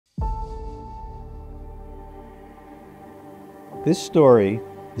This story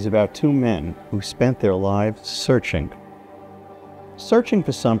is about two men who spent their lives searching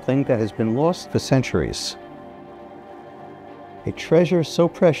for something that has been lost for centuries. A treasure so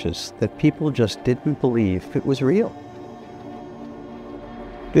precious that people just didn't believe it was real.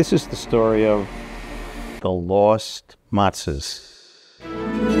 This is the story of the Lost Matzos.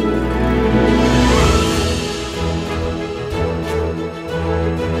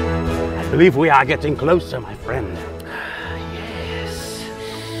 I believe we are getting closer, my friend. Yes.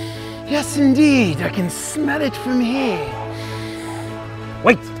 Yes, indeed. I can smell it from here.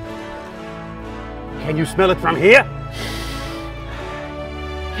 Wait! Can you smell it from here?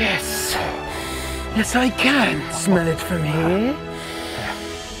 Yes. Yes, I can smell it from here.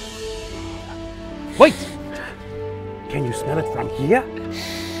 Wait! Can you smell it from here?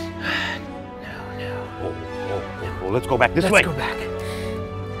 No. Oh, let's go back this way. Let's go back.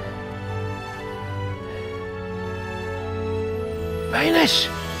 Bainish!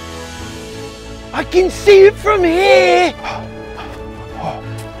 I can see it from here!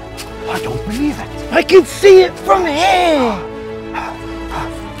 I don't believe it. I can see it from here!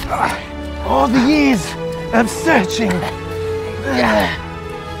 All the years of searching.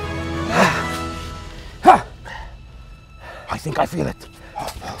 I think I feel it.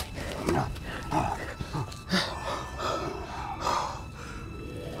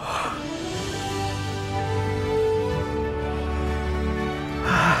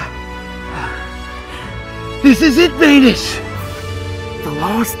 This is it, Bainish! The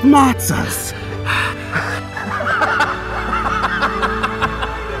Lost Matzos! I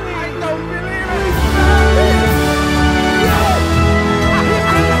don't believe it!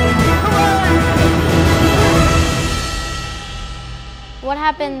 What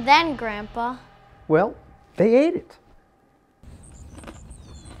happened then, Grandpa? Well, they ate it.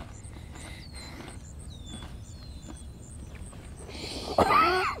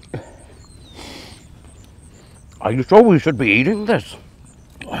 Are you sure we should be eating this?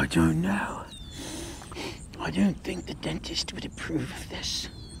 I don't know. I don't think the dentist would approve of this.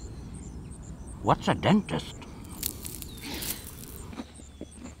 What's a dentist?